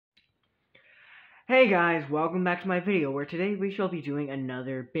Hey guys, welcome back to my video where today we shall be doing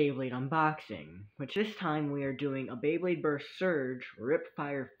another Beyblade unboxing, which this time we are doing a Beyblade Burst Surge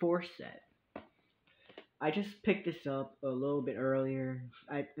Ripfire Force set. I just picked this up a little bit earlier.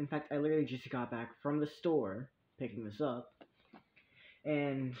 In fact, I literally just got back from the store picking this up.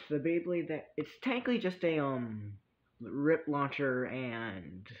 And the Beyblade it's technically just a rip launcher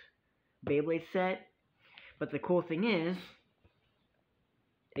and Beyblade set, but the cool thing is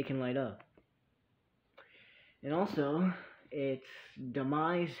it can light up. And also, it's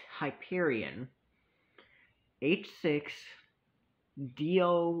Demise Hyperion H6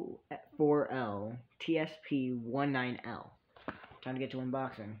 DO4L TSP19L. Time to get to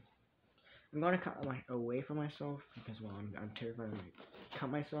unboxing. I'm going to cut away from myself because, well, I'm terrified I'm going to cut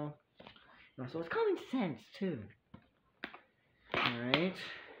myself. And also, it's common sense, too. Alright.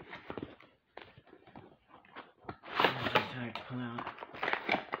 This is hard to pull out.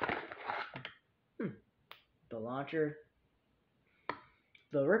 The launcher,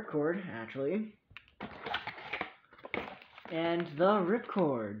 the ripcord, actually, and the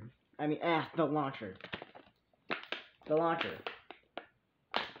ripcord. The launcher. The launcher.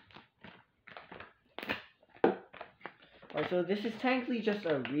 Alright, so this is technically just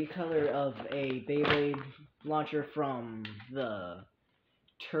a recolor of a Beyblade launcher from the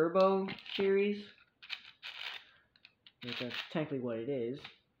Turbo series. Which that's technically what it is.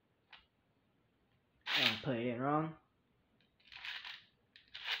 I put it in wrong.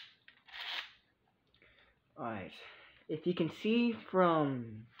 Alright. If you can see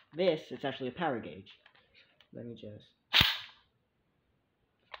from this, it's actually a power gauge. Let me just...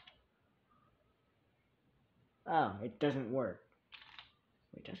 Oh, it doesn't work.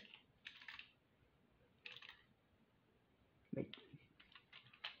 Wait, does it? Wait.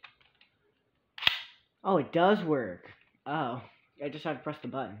 Oh, it does work. Oh, I just had to press the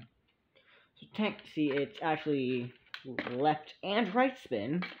button. So see, it's actually left and right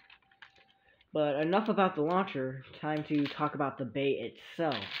spin. But enough about the launcher. Time to talk about the bay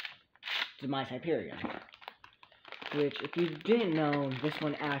itself. Demise Hyperion. Which, if you didn't know, this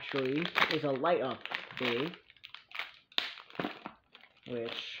one actually is a light up bay.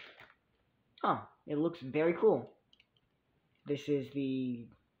 Which, it looks very cool. This is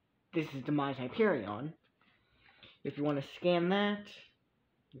Demise Hyperion. If you want to scan that.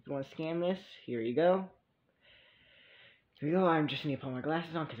 If you want to scan this, here you go. Here you go. I'm just need to put my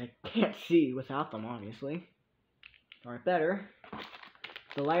glasses on because I can't see without them, obviously. Alright, better.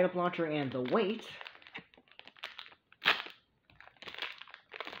 The light up launcher and the weight.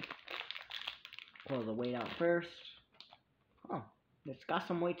 Pull the weight out first. Oh, it's got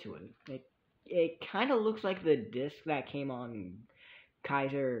some weight to it. It kind of looks like the disc that came on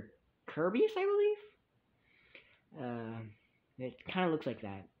Kaiser Kirby's, I believe. It kind of looks like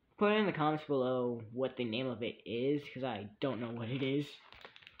that. Put in the comments below what the name of it is, because I don't know what it is.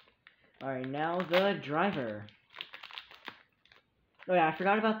 Alright, now the driver. Oh yeah, I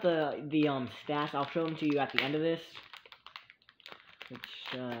forgot about the stats. I'll show them to you at the end of this. Which,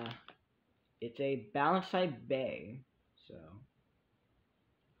 it's a balance type bay. So,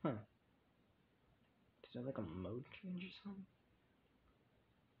 does it have like a mode change or something?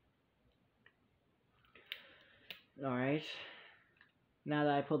 Alright. Now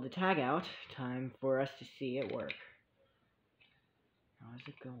that I pulled the tag out, time for us to see it work. How does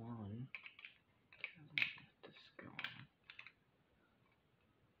it go on? Let this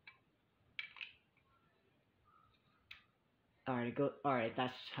go on. Alright,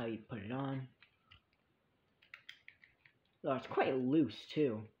 that's how you put it on. Oh, it's quite loose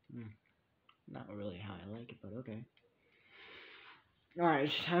too. Not really how I like it, but okay. Alright,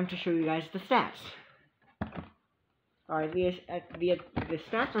 it's time to show you guys the stats. Alright, the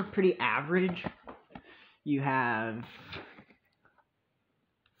stats are pretty average. You have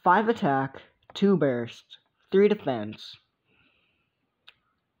 5 attack, 2 burst, 3 defense,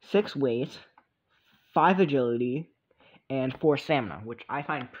 6 weight, 5 agility, and 4 stamina, which I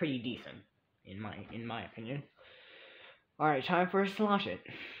find pretty decent in my opinion. Alright, time for us to launch it.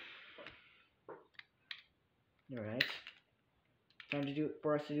 Alright. Time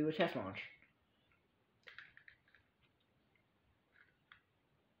for us to do a test launch.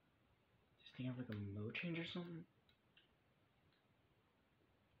 Have like a mode change or something?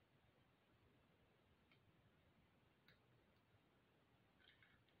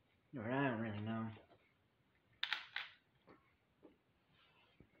 Alright, I don't really know.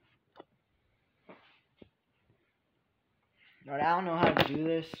 Alright, I don't know how to do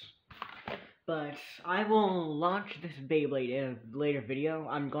this, but I will launch this Beyblade in a later video.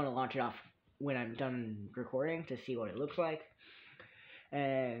 I'm going to launch it off when I'm done recording to see what it looks like.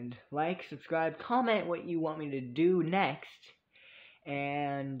 And like, subscribe, comment what you want me to do next.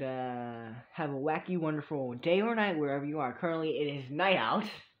 And have a wacky, wonderful day or night wherever you are. Currently, it is night out,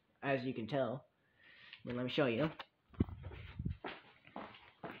 as you can tell. But let me show you.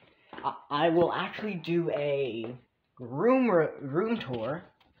 I will actually do a room tour,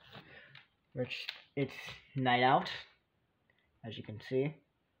 which it's night out, as you can see.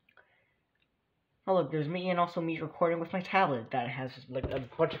 Oh look, there's me and also me recording with my tablet that has like a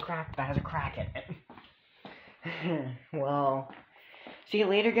bunch of crack that has a crack in it. Well, see you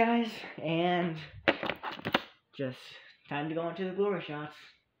later, guys, and just time to go into the glory shots.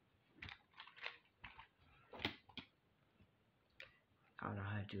 I don't know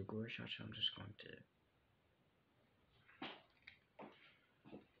how to do a glory shot, so I'm just going to.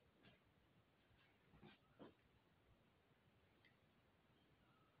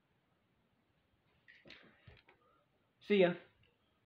 See ya.